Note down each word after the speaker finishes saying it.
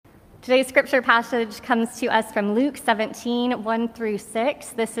Today's scripture passage comes to us from Luke 17, 1 through 6.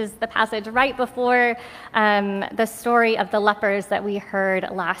 This is the passage right before the story of the lepers that we heard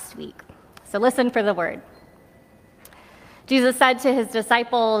last week. So listen for the word. Jesus said to his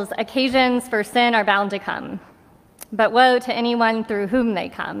disciples, "Occasions for sin are bound to come, but woe to anyone through whom they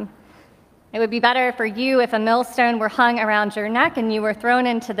come. It would be better for you if a millstone were hung around your neck and you were thrown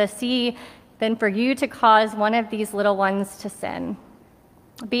into the sea than for you to cause one of these little ones to sin.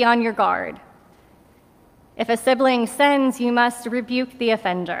 Be on your guard. If a sibling sins, you must rebuke the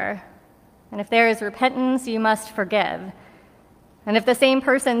offender. And if there is repentance, you must forgive. And if the same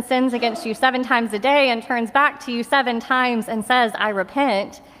person sins against you 7 times a day and turns back to you 7 times and says, 'I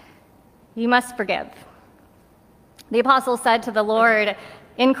repent,' you must forgive." The apostles said to the Lord,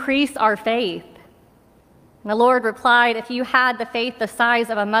 "Increase our faith." And the Lord replied, "If you had the faith the size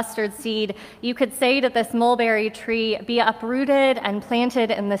of a mustard seed, you could say to this mulberry tree, 'Be uprooted and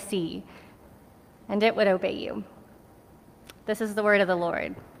planted in the sea,' and it would obey you." This is the word of the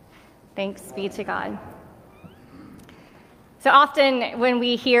Lord. Thanks be to God. So often when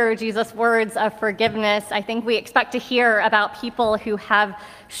we hear Jesus' words of forgiveness, I think we expect to hear about people who have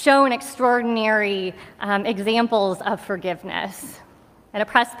shown extraordinary examples of forgiveness. An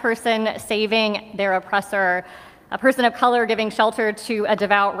oppressed person saving their oppressor, a person of color giving shelter to a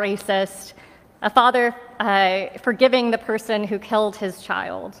devout racist, a father forgiving the person who killed his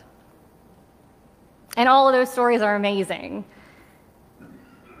child. And all of those stories are amazing.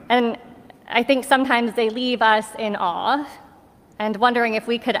 And I think sometimes they leave us in awe and wondering if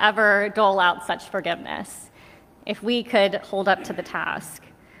we could ever dole out such forgiveness, if we could hold up to the task.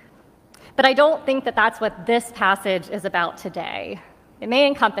 But I don't think that that's what this passage is about today. It may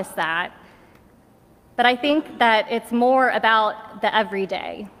encompass that, but I think that it's more about the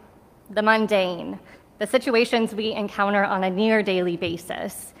everyday, the mundane, the situations we encounter on a near daily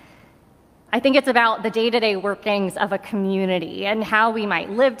basis. I think it's about the day-to-day workings of a community and how we might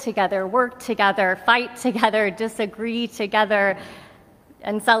live together, work together, fight together, disagree together,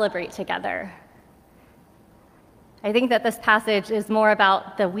 and celebrate together. I think that this passage is more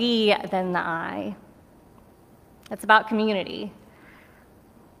about the we than the I. It's about community.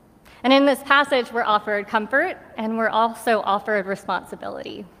 And in this passage, we're offered comfort, and we're also offered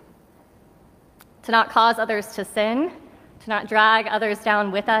responsibility. To not cause others to sin, to not drag others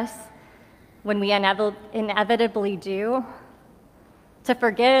down with us when we inevitably do, to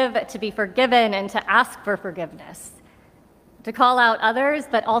forgive, to be forgiven, and to ask for forgiveness, to call out others,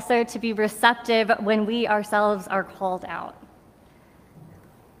 but also to be receptive when we ourselves are called out.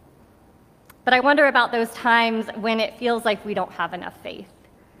 But I wonder about those times when it feels like we don't have enough faith,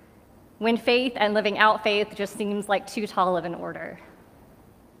 when faith and living out faith just seems like too tall of an order.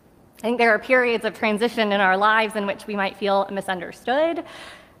 I think there are periods of transition in our lives in which we might feel misunderstood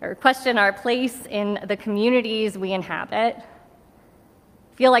or question our place in the communities we inhabit,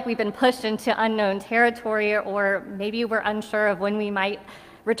 feel like we've been pushed into unknown territory, or maybe we're unsure of when we might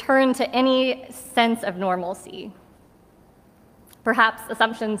return to any sense of normalcy. Perhaps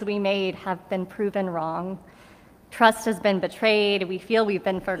assumptions we made have been proven wrong. Trust has been betrayed. We feel we've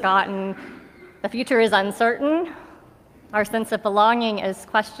been forgotten. The future is uncertain. Our sense of belonging is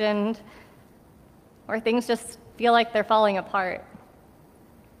questioned, or things just feel like they're falling apart.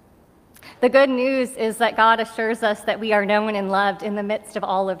 The good news is that God assures us that we are known and loved in the midst of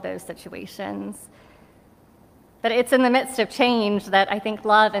all of those situations. But it's in the midst of change that I think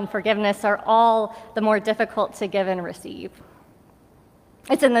love and forgiveness are all the more difficult to give and receive.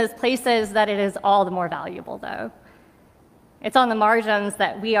 It's in those places that it is all the more valuable, though. It's on the margins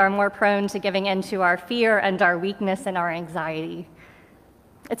that we are more prone to giving into our fear and our weakness and our anxiety.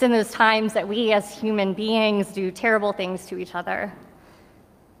 It's in those times that we as human beings do terrible things to each other.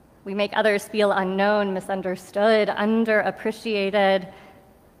 We make others feel unknown, misunderstood, underappreciated,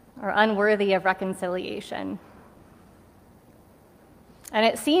 or unworthy of reconciliation. And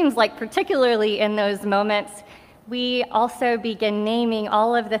it seems like, particularly in those moments, we also begin naming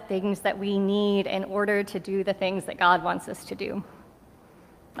all of the things that we need in order to do the things that God wants us to do.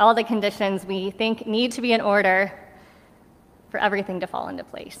 All the conditions we think need to be in order for everything to fall into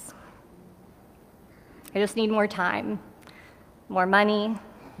place. I just need more time, more money,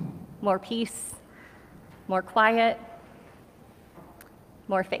 more peace, more quiet,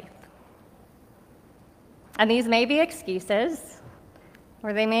 more faith. And these may be excuses,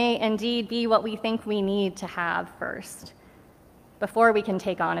 or they may indeed be what we think we need to have first, before we can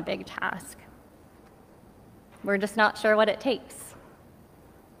take on a big task. We're just not sure what it takes.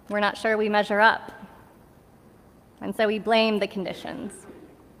 We're not sure we measure up. And so we blame the conditions.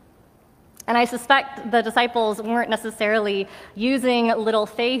 And I suspect the disciples weren't necessarily using little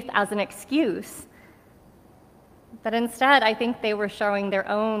faith as an excuse, but instead, I think they were showing their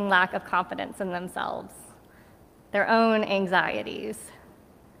own lack of confidence in themselves, their own anxieties.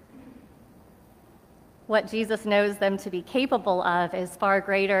 What Jesus knows them to be capable of is far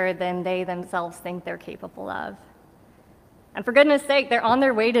greater than they themselves think they're capable of. And for goodness sake, they're on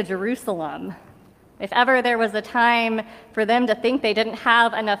their way to Jerusalem. If ever there was a time for them to think they didn't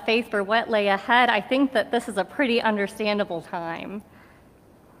have enough faith for what lay ahead, I think that this is a pretty understandable time.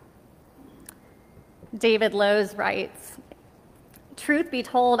 David Lowes writes, "Truth be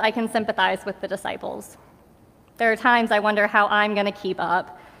told, I can sympathize with the disciples. There are times I wonder how I'm going to keep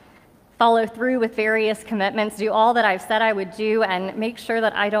up, follow through with various commitments, do all that I've said I would do, and make sure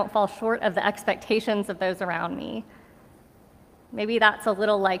that I don't fall short of the expectations of those around me. Maybe that's a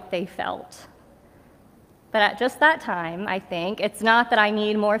little like they felt. But at just that time, I think, it's not that I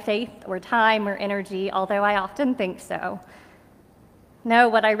need more faith or time or energy, although I often think so. No,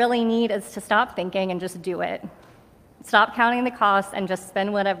 what I really need is to stop thinking and just do it. Stop counting the costs and just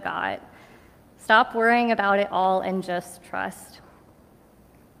spend what I've got. Stop worrying about it all and just trust."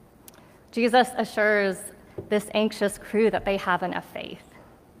 Jesus assures this anxious crew that they have enough faith.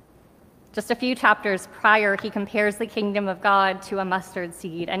 Just a few chapters prior, he compares the kingdom of God to a mustard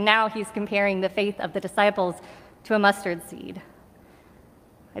seed, and now he's comparing the faith of the disciples to a mustard seed.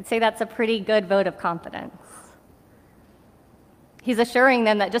 I'd say that's a pretty good vote of confidence. He's assuring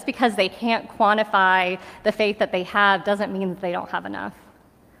them that just because they can't quantify the faith that they have doesn't mean that they don't have enough.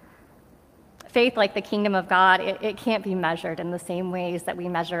 Faith, like the kingdom of God, it can't be measured in the same ways that we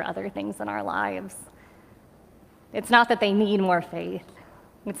measure other things in our lives. It's not that they need more faith.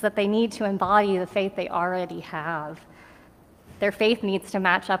 It's that they need to embody the faith they already have. Their faith needs to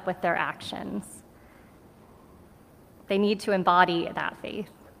match up with their actions. They need to embody that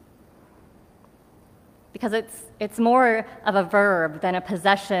faith. Because it's more of a verb than a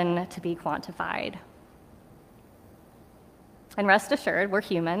possession to be quantified. And rest assured, we're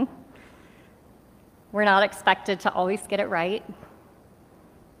human. We're not expected to always get it right.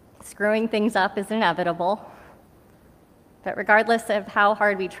 Screwing things up is inevitable. But regardless of how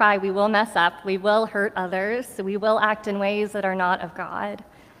hard we try, we will mess up, we will hurt others, we will act in ways that are not of God.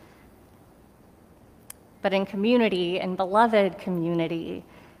 But in community, in beloved community,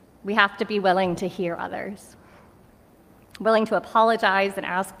 we have to be willing to hear others, willing to apologize and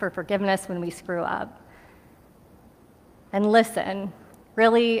ask for forgiveness when we screw up. And listen,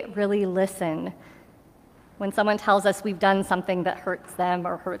 really, really listen when someone tells us we've done something that hurts them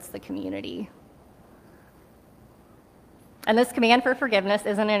or hurts the community. And this command for forgiveness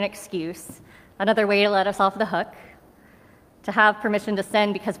isn't an excuse, another way to let us off the hook, to have permission to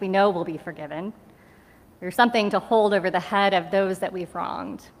sin because we know we'll be forgiven, or something to hold over the head of those that we've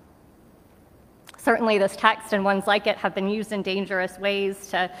wronged. Certainly, this text and ones like it have been used in dangerous ways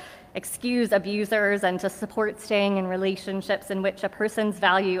to excuse abusers and to support staying in relationships in which a person's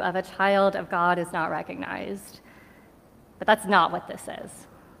value of a child of God is not recognized. But that's not what this is.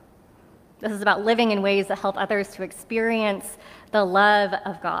 This is about living in ways that help others to experience the love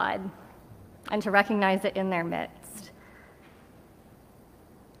of God and to recognize it in their midst.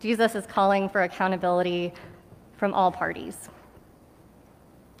 Jesus is calling for accountability from all parties.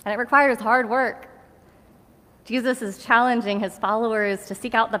 And it requires hard work. Jesus is challenging his followers to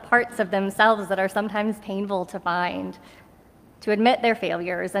seek out the parts of themselves that are sometimes painful to find, to admit their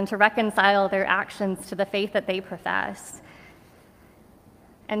failures, and to reconcile their actions to the faith that they profess.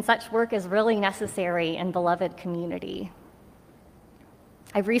 And such work is really necessary in beloved community.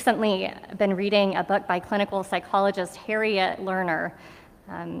 I've recently been reading a book by clinical psychologist Harriet Lerner.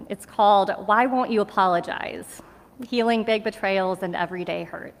 It's called Why Won't You Apologize? Healing Big Betrayals and Everyday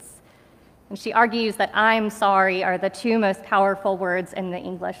Hurts. And she argues that "I'm sorry" are the two most powerful words in the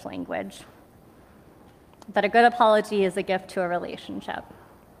English language. That a good apology is a gift to a relationship.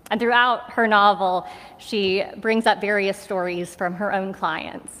 And throughout her novel, she brings up various stories from her own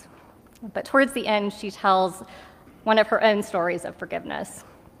clients. But towards the end, she tells one of her own stories of forgiveness.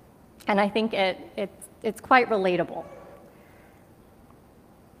 And I think it's quite relatable.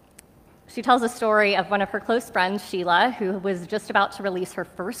 She tells a story of one of her close friends, Sheila, who was just about to release her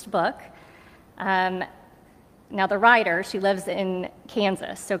first book. Now, the writer, she lives in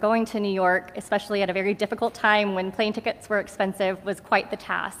Kansas, so going to New York, especially at a very difficult time when plane tickets were expensive, was quite the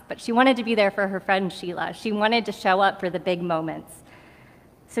task. But she wanted to be there for her friend Sheila. She wanted to show up for the big moments.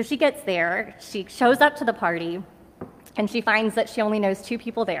 So she gets there, she shows up to the party, and she finds that she only knows two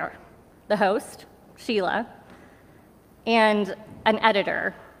people there: the host, Sheila, and an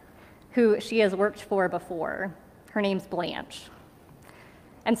editor who she has worked for before. Her name's Blanche.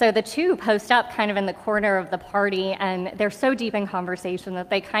 And so the two post up kind of in the corner of the party, and they're so deep in conversation that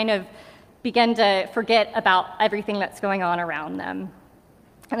they kind of begin to forget about everything that's going on around them.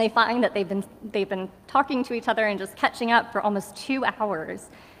 And they find that they've been talking to each other and just catching up for almost 2 hours.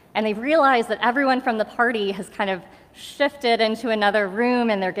 And they've realized that everyone from the party has kind of shifted into another room,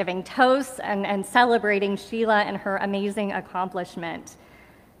 and they're giving toasts and celebrating Sheila and her amazing accomplishment.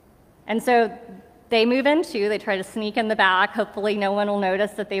 And so they move in too. They try to sneak in the back. Hopefully no one will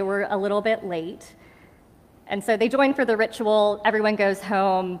notice that they were a little bit late. And so they join for the ritual. Everyone goes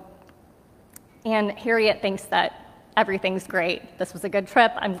home. And Harriet thinks that everything's great. This was a good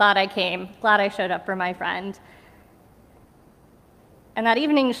trip. I'm glad I came. Glad I showed up for my friend. And that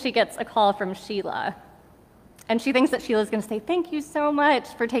evening, she gets a call from Sheila. And she thinks that Sheila's going to say, "Thank you so much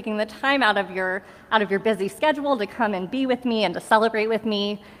for taking the time out of your busy schedule to come and be with me and to celebrate with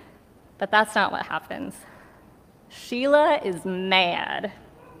me." But that's not what happens. Sheila is mad.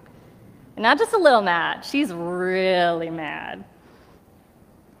 And not just a little mad, she's really mad.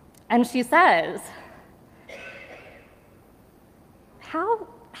 And she says,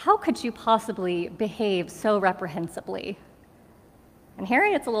 How could you possibly behave so reprehensibly? And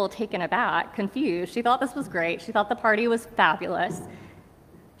Harriet's a little taken aback, confused. She thought this was great. She thought the party was fabulous.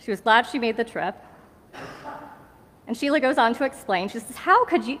 She was glad she made the trip. And Sheila goes on to explain. She says, how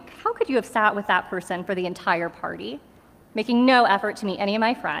could you have sat with that person for the entire party, making no effort to meet any of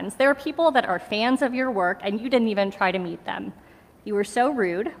my friends? There are people that are fans of your work, and you didn't even try to meet them. You were so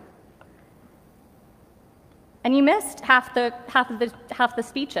rude. And you missed half the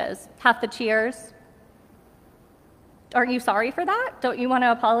speeches, half the cheers. Aren't you sorry for that? Don't you want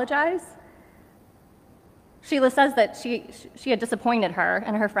to apologize? Sheila says that she had disappointed her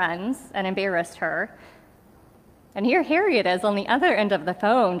and her friends and embarrassed her. And here Harriet is on the other end of the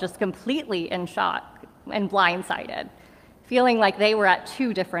phone, just completely in shock and blindsided, feeling like they were at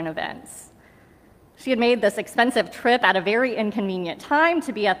two different events. She had made this expensive trip at a very inconvenient time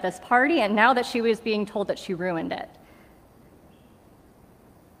to be at this party, and now that she was being told that she ruined it.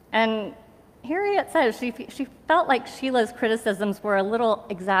 And Harriet says she felt like Sheila's criticisms were a little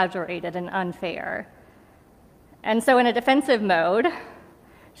exaggerated and unfair. And so in a defensive mode,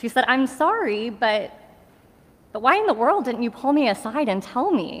 she said, "I'm sorry, but why in the world didn't you pull me aside and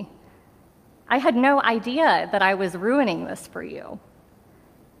tell me? I had no idea that I was ruining this for you."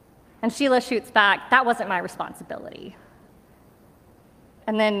 And Sheila shoots back, "That wasn't my responsibility."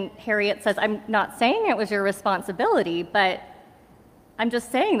 And then Harriet says, "I'm not saying it was your responsibility, but I'm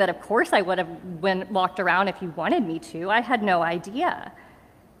just saying that of course I would have walked around if you wanted me to. I had no idea."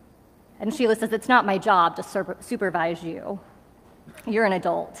 And Sheila says, "It's not my job to supervise you. You're an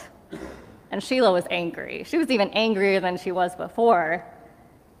adult." And Sheila was angry. She was even angrier than she was before.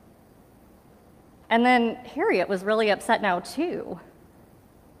 And then Harriet was really upset now too.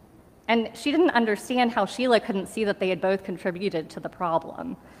 And she didn't understand how Sheila couldn't see that they had both contributed to the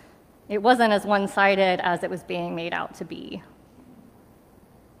problem. It wasn't as one-sided as it was being made out to be.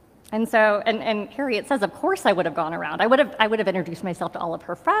 And so, and Harriet says, "Of course I would have gone around. I would have introduced myself to all of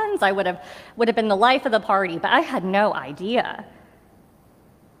her friends. I would have been the life of the party, but I had no idea."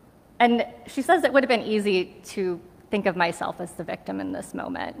 And she says it would have been easy to think of myself as the victim in this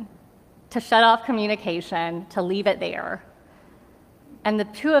moment, to shut off communication, to leave it there. And the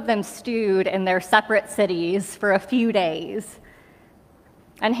two of them stewed in their separate cities for a few days.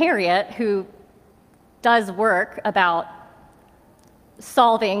 And Harriet, who does work about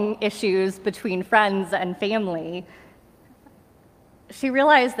solving issues between friends and family, she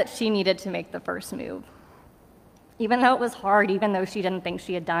realized that she needed to make the first move. Even though it was hard, even though she didn't think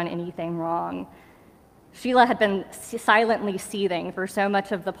she had done anything wrong, Sheila had been silently seething for so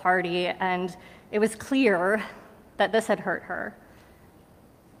much of the party, and it was clear that this had hurt her.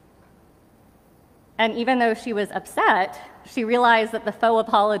 And even though she was upset, she realized that the faux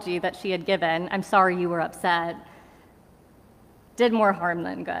apology that she had given, "I'm sorry you were upset," did more harm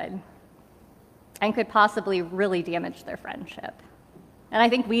than good and could possibly really damage their friendship. And I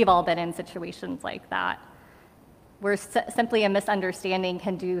think we've all been in situations like that, where simply a misunderstanding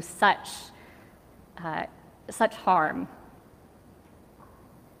can do such harm.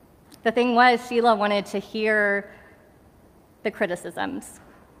 The thing was, Sheila wanted to hear the criticisms,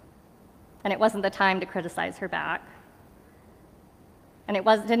 and it wasn't the time to criticize her back. And it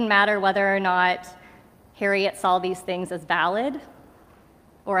didn't matter whether or not Harriet saw these things as valid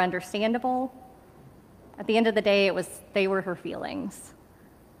or understandable. At the end of the day, they were her feelings,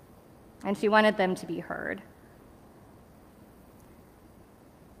 and she wanted them to be heard.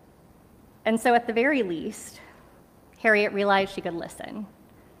 And so at the very least, Harriet realized she could listen,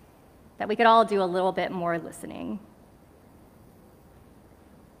 that we could all do a little bit more listening.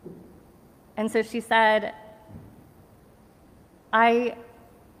 And so she said, I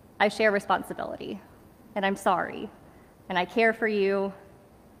share responsibility, and I'm sorry, and I care for you,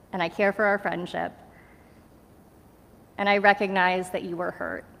 and I care for our friendship, and I recognize that you were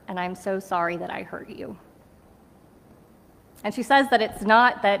hurt, and I'm so sorry that I hurt you. And she says that it's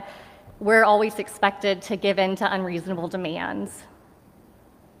not that we're always expected to give in to unreasonable demands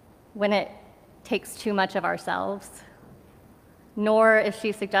when it takes too much of ourselves, nor is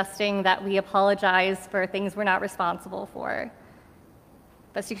she suggesting that we apologize for things we're not responsible for.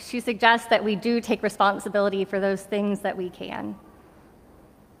 But she suggests that we do take responsibility for those things that we can.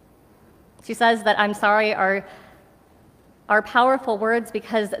 She says that I'm sorry are powerful words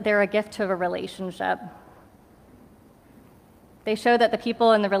because they're a gift to a relationship. They show that the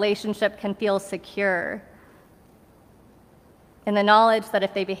people in the relationship can feel secure in the knowledge that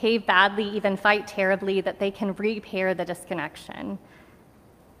if they behave badly, even fight terribly, that they can repair the disconnection.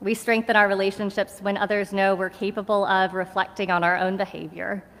 We strengthen our relationships when others know we're capable of reflecting on our own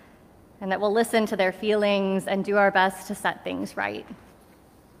behavior and that we'll listen to their feelings and do our best to set things right.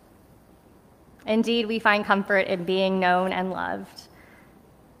 Indeed, we find comfort in being known and loved,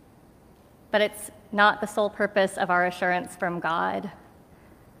 but it's not the sole purpose of our assurance from God.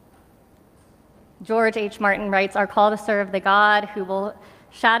 George H. Martin writes, "Our call to serve the God who will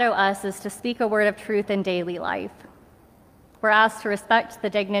shadow us is to speak a word of truth in daily life. We're asked to respect the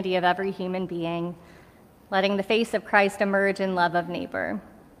dignity of every human being, letting the face of Christ emerge in love of neighbor.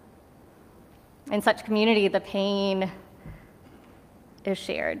 In such community, the pain is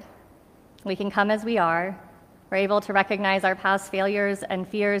shared. We can come as we are. We're able to recognize our past failures and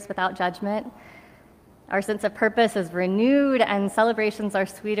fears without judgment. Our sense of purpose is renewed, and celebrations are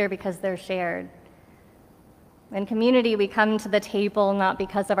sweeter because they're shared. In community, we come to the table not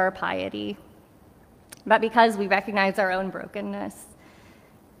because of our piety, but because we recognize our own brokenness.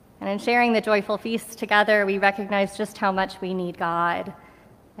 And in sharing the joyful feast together, we recognize just how much we need God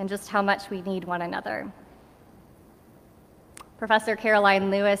and just how much we need one another." Professor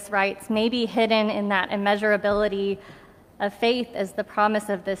Caroline Lewis writes, "Maybe hidden in that immeasurability of faith is the promise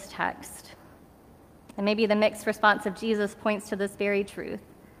of this text. And maybe the mixed response of Jesus points to this very truth,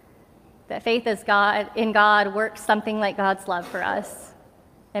 that faith in God works something like God's love for us,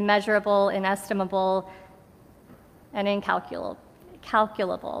 immeasurable, inestimable, and incalculable.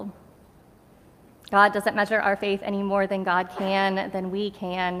 God doesn't measure our faith any more than we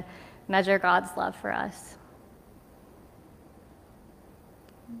can measure God's love for us."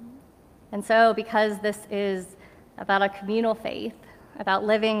 And so, because this is about a communal faith, about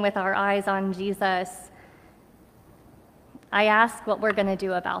living with our eyes on Jesus, I ask what we're going to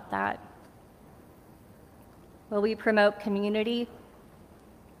do about that. Will we promote community?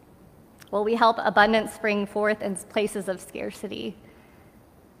 Will we help abundance spring forth in places of scarcity?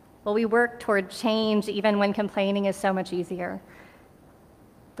 Will we work toward change even when complaining is so much easier?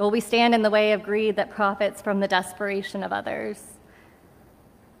 Will we stand in the way of greed that profits from the desperation of others?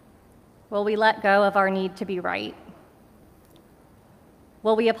 Will we let go of our need to be right?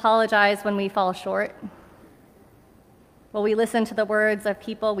 Will we apologize when we fall short? Will we listen to the words of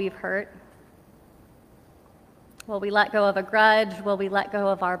people we've hurt? Will we let go of a grudge? Will we let go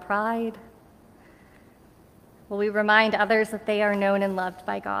of our pride? Will we remind others that they are known and loved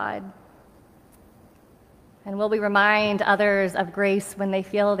by God? And will we remind others of grace when they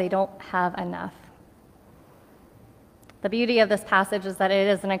feel they don't have enough? The beauty of this passage is that it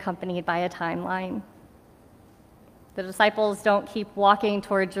isn't accompanied by a timeline. The disciples don't keep walking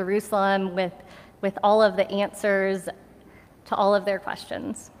toward Jerusalem with all of the answers to all of their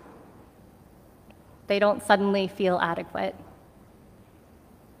questions. They don't suddenly feel adequate.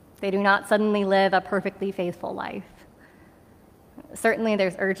 They do not suddenly live a perfectly faithful life. Certainly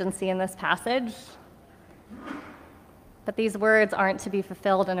there's urgency in this passage, but these words aren't to be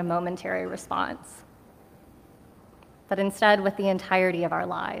fulfilled in a momentary response, but instead with the entirety of our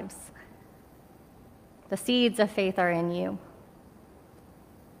lives. The seeds of faith are in you.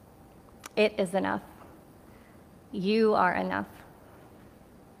 It is enough. You are enough.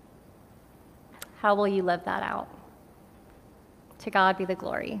 How will you live that out? To God be the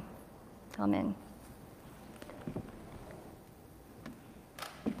glory. Amen.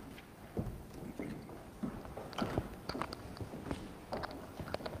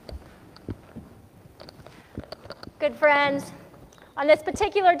 Good friends, on this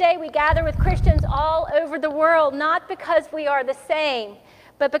particular day, we gather with Christians all over the world, not because we are the same,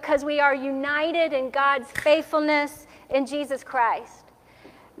 but because we are united in God's faithfulness in Jesus Christ.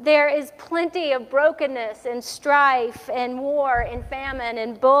 There is plenty of brokenness and strife and war and famine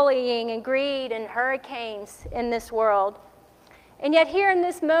and bullying and greed and hurricanes in this world. And yet here in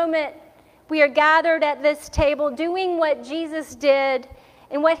this moment, We are gathered at this table doing what Jesus did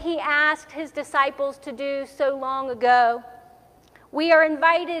and what he asked his disciples to do so long ago. We are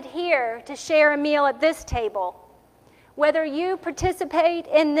invited here to share a meal at this table. Whether you participate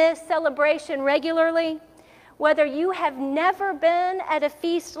in this celebration regularly, whether you have never been at a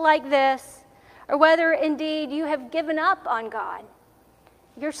feast like this, or whether indeed you have given up on God,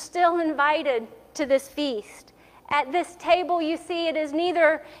 you're still invited to this feast. At this table, you see, it is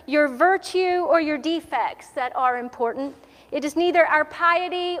neither your virtue or your defects that are important. It is neither our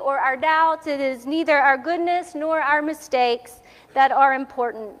piety or our doubts. It is neither our goodness nor our mistakes that are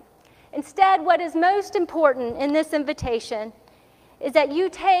important. Instead, what is most important in this invitation is that you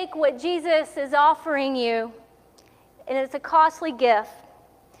take what Jesus is offering you, and it's a costly gift.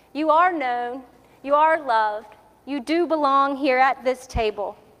 You are known, you are loved, you do belong here at this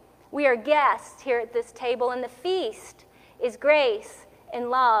table. We are guests here at this table, and the feast is grace and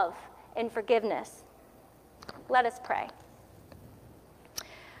love and forgiveness. Let us pray.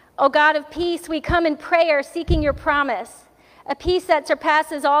 O God of peace, we come in prayer seeking your promise, a peace that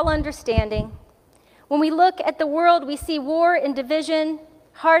surpasses all understanding. When we look at the world, we see war and division,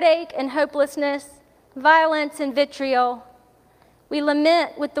 heartache and hopelessness, violence and vitriol. We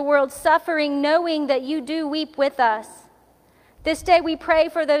lament with the world's suffering, knowing that you do weep with us. This day we pray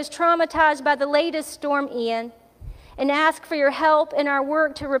for those traumatized by the latest storm Ian and ask for your help in our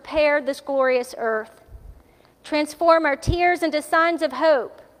work to repair this glorious earth. Transform our tears into signs of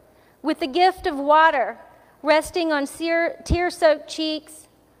hope with the gift of water resting on tear-soaked cheeks,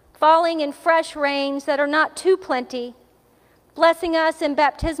 falling in fresh rains that are not too plenty, blessing us in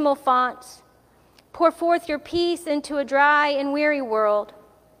baptismal fonts. Pour forth your peace into a dry and weary world.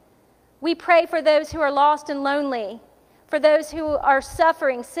 We pray for those who are lost and lonely, for those who are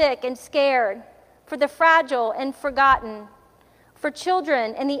suffering, sick and scared, for the fragile and forgotten, for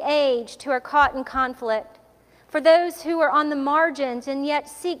children and the aged who are caught in conflict, for those who are on the margins and yet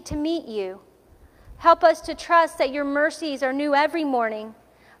seek to meet you. Help us to trust that your mercies are new every morning.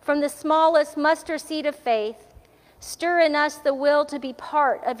 From the smallest mustard seed of faith, stir in us the will to be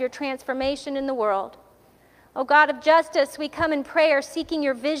part of your transformation in the world. O God of justice, we come in prayer seeking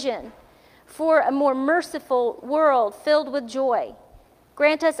your vision for a more merciful world filled with joy.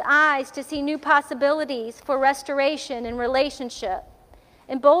 Grant us eyes to see new possibilities for restoration and relationship.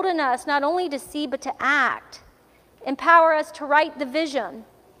 Embolden us not only to see but to act. Empower us to write the vision,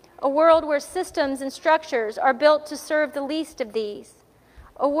 a world where systems and structures are built to serve the least of these.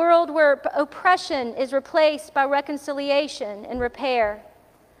 A world where oppression is replaced by reconciliation and repair.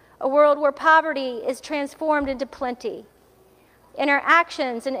 A world where poverty is transformed into plenty. In our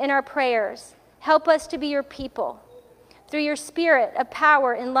actions and in our prayers, help us to be your people. Through your spirit of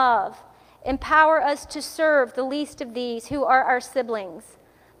power and love, empower us to serve the least of these who are our siblings,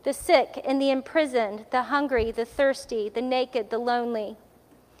 the sick and the imprisoned, the hungry, the thirsty, the naked, the lonely.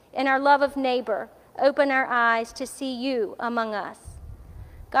 In our love of neighbor, open our eyes to see you among us.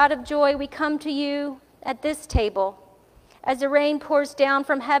 God of joy, we come to you at this table. As the rain pours down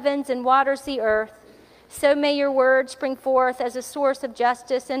from heavens and waters the earth, so may your word spring forth as a source of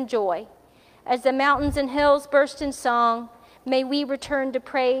justice and joy. As the mountains and hills burst in song, may we return to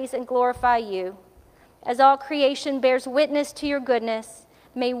praise and glorify you. As all creation bears witness to your goodness,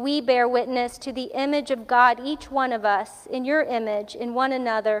 may we bear witness to the image of God, each one of us, in your image, in one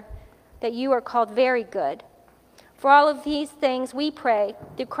another, that you are called very good. For all of these things we pray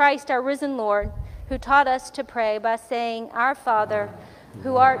through Christ our risen Lord, who taught us to pray by saying, Our Father,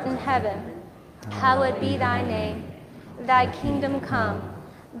 who art in heaven, hallowed be thy name. Thy kingdom come,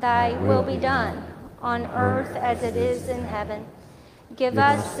 thy will be done, on earth as it is in heaven. Give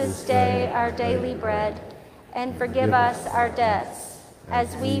us this day our daily bread, and forgive us our debts,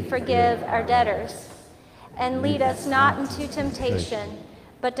 as we forgive our debtors. And lead us not into temptation,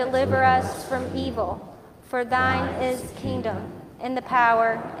 but deliver us from evil. For thine is the kingdom, and the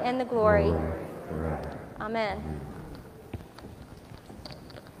power, and the glory. Amen.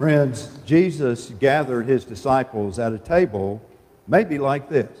 Friends, Jesus gathered his disciples at a table, maybe like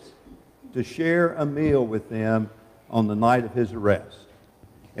this, to share a meal with them on the night of his arrest.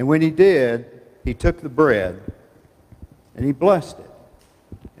 And when he did, he took the bread, and he blessed it,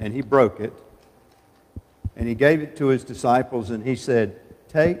 and he broke it, and he gave it to his disciples, and he said,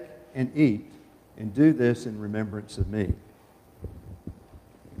 Take and eat, and do this in remembrance of me.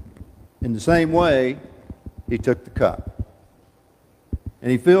 In the same way, he took the cup. And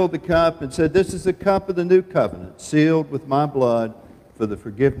he filled the cup and said, This is the cup of the new covenant, sealed with my blood for the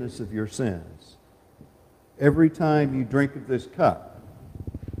forgiveness of your sins. Every time you drink of this cup,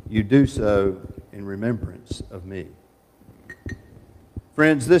 you do so in remembrance of me.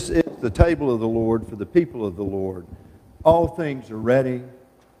 Friends, this is the table of the Lord for the people of the Lord. All things are ready.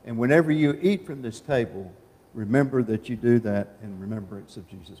 And whenever you eat from this table, remember that you do that in remembrance of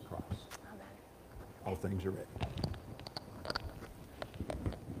Jesus Christ. Amen. All things are ready.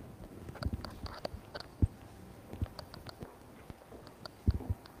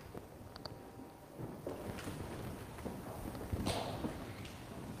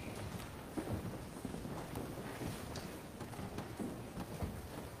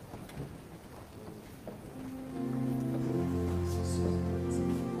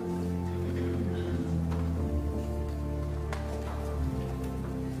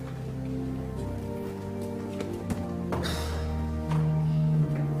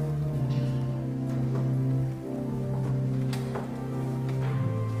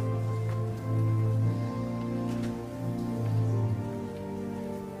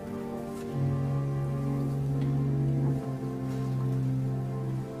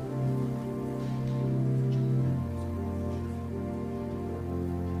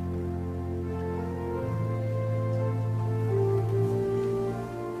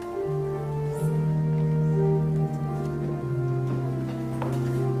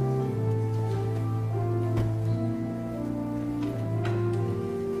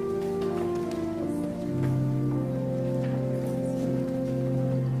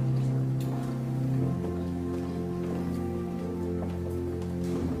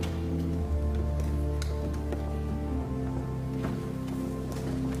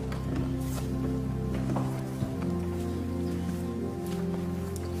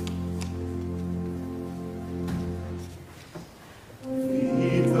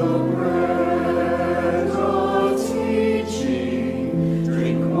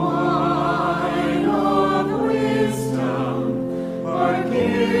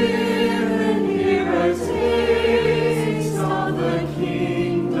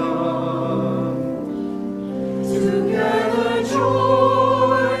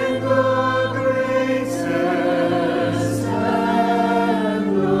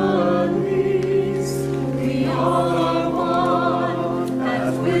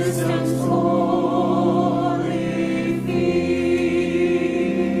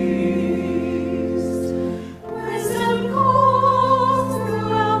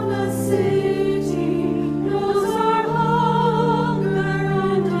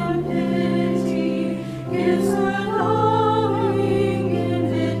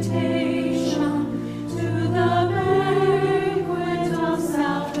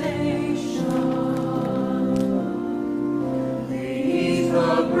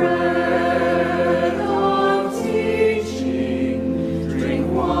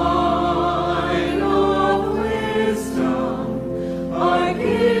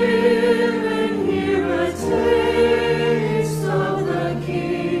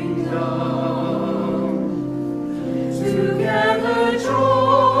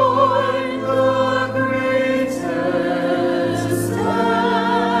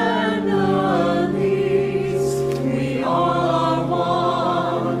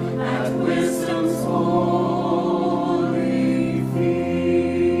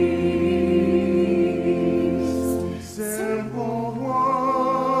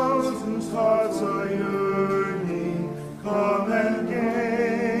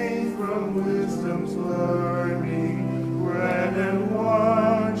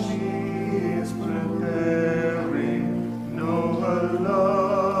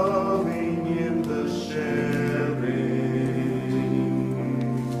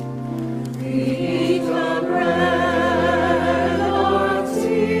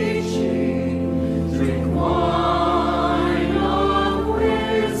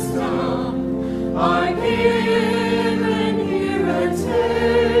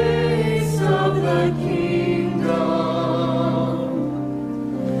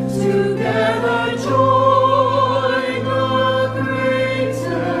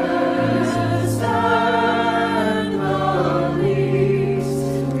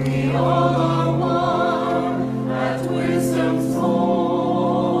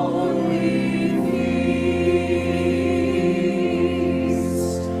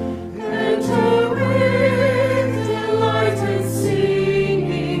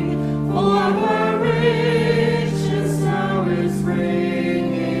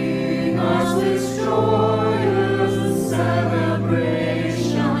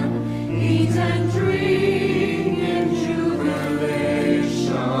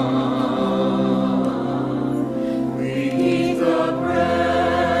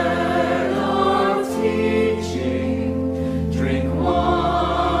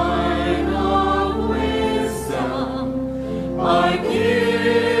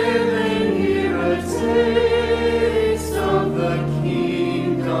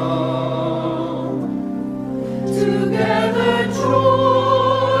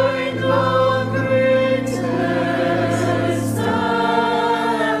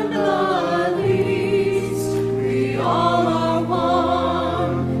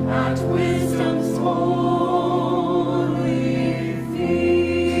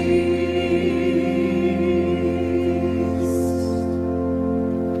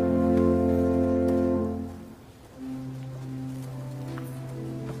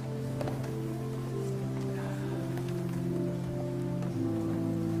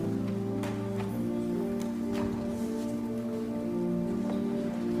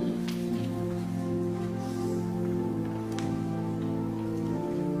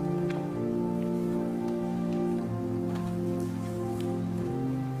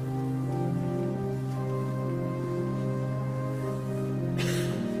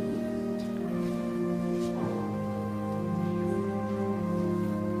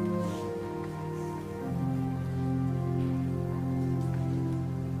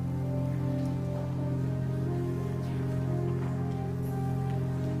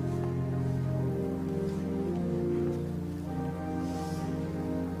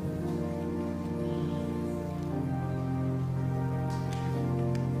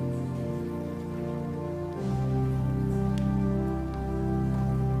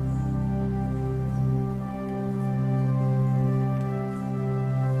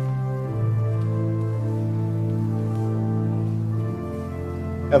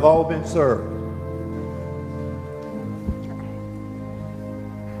 have all been served.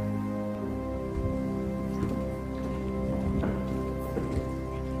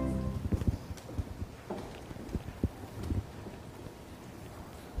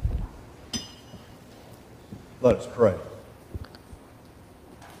 Let us pray.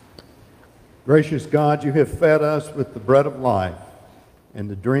 Gracious God, you have fed us with the bread of life and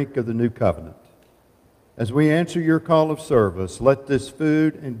the drink of the new covenant. As we answer your call of service, let this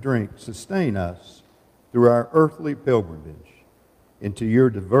food and drink sustain us through our earthly pilgrimage into your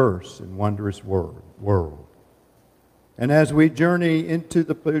diverse and wondrous world. And as we journey to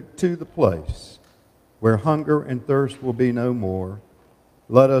the place where hunger and thirst will be no more,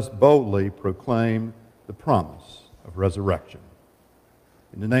 let us boldly proclaim the promise of resurrection.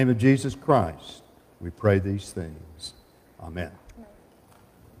 In the name of Jesus Christ, we pray these things. Amen.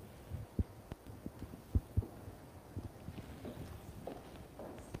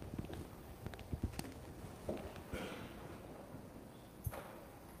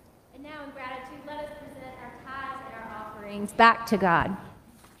 And now in gratitude, let us present our tithes and our offerings back to God.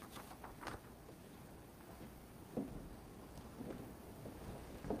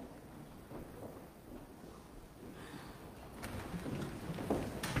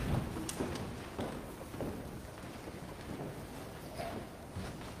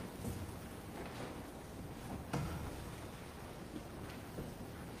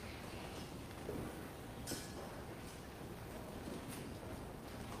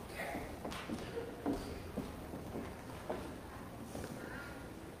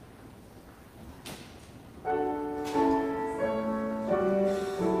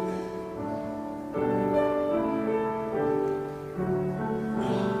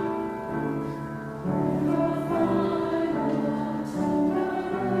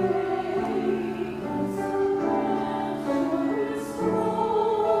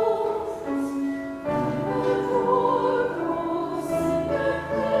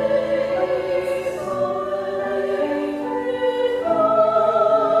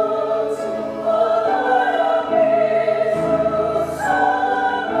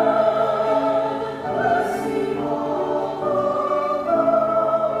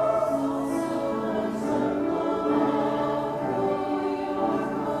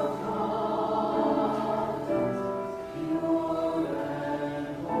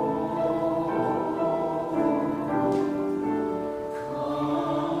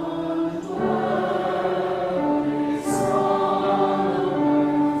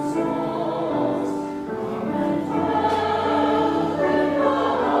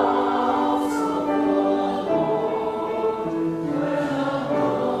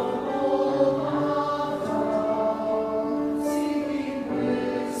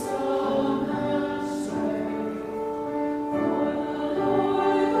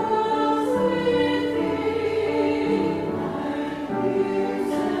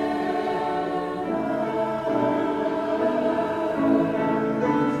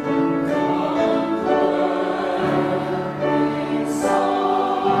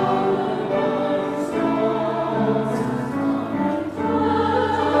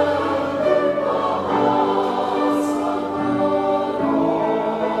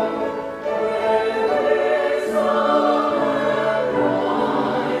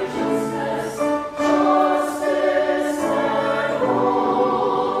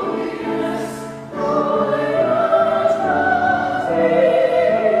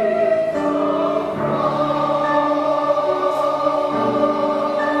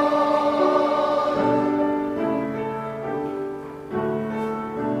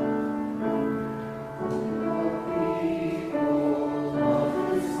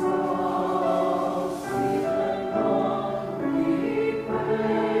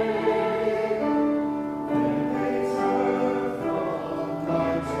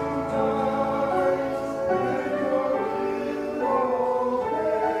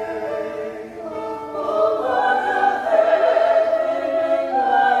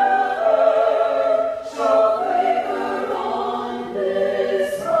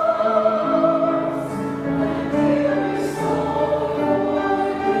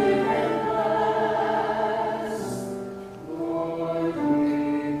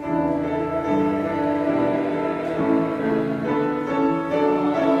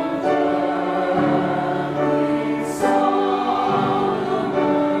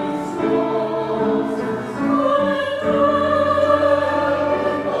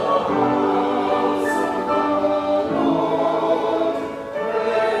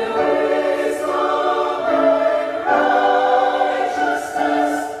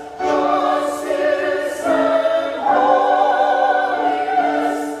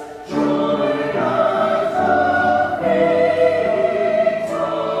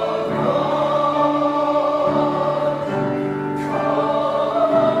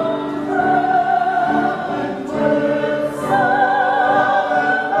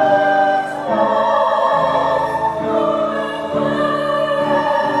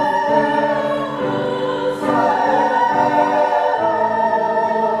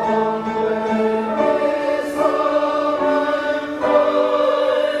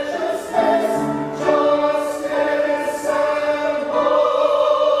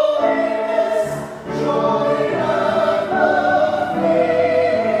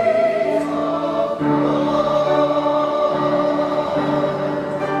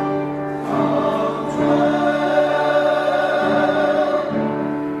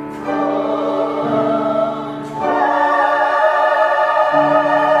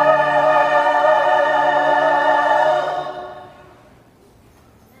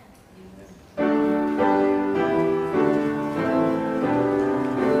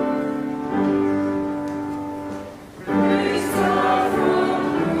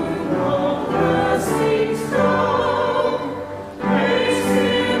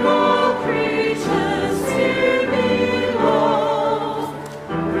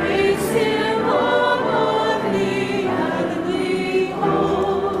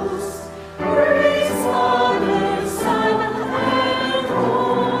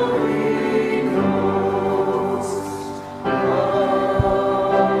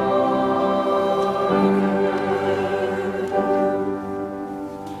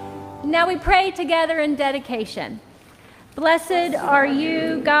 Now we pray together in dedication. Blessed are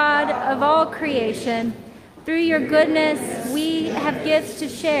you, God of all creation. Through your goodness, we have gifts to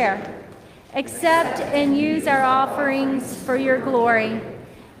share. Accept and use our offerings for your glory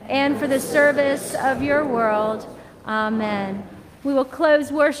and for the service of your world. Amen. We will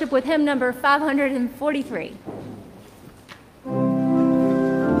close worship with hymn number 543.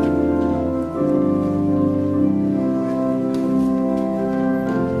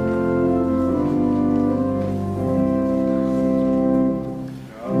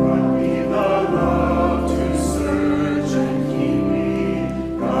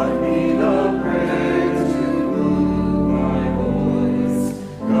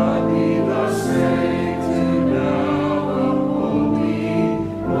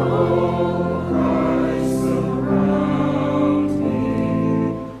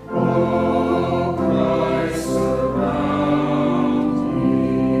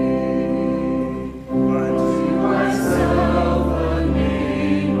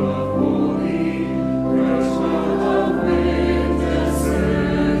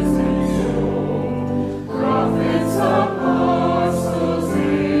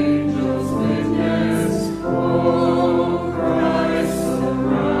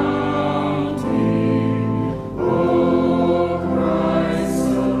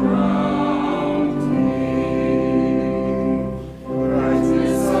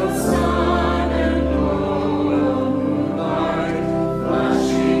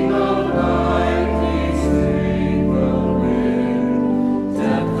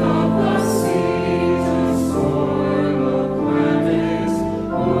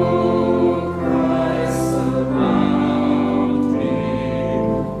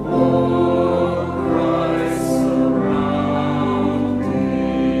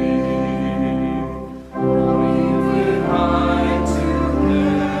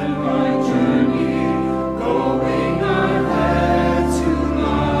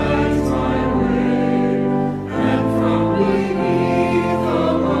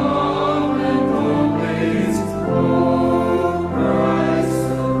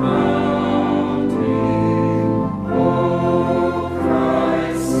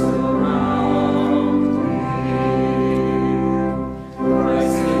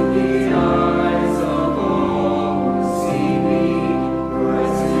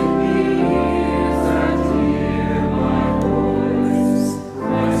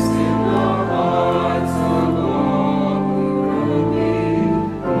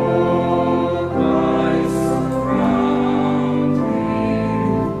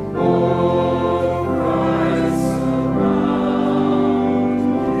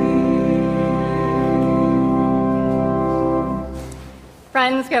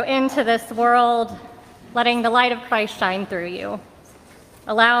 Friends, go into this world letting the light of Christ shine through you,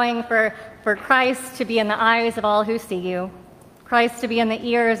 allowing for Christ to be in the eyes of all who see you, Christ to be in the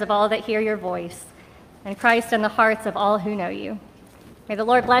ears of all that hear your voice, and Christ in the hearts of all who know you. May the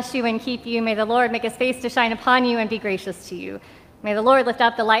Lord bless you and keep you. May the Lord make his face to shine upon you and be gracious to you. May the Lord lift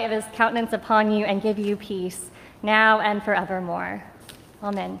up the light of his countenance upon you and give you peace, now and forevermore.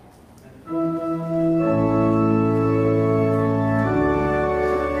 Amen.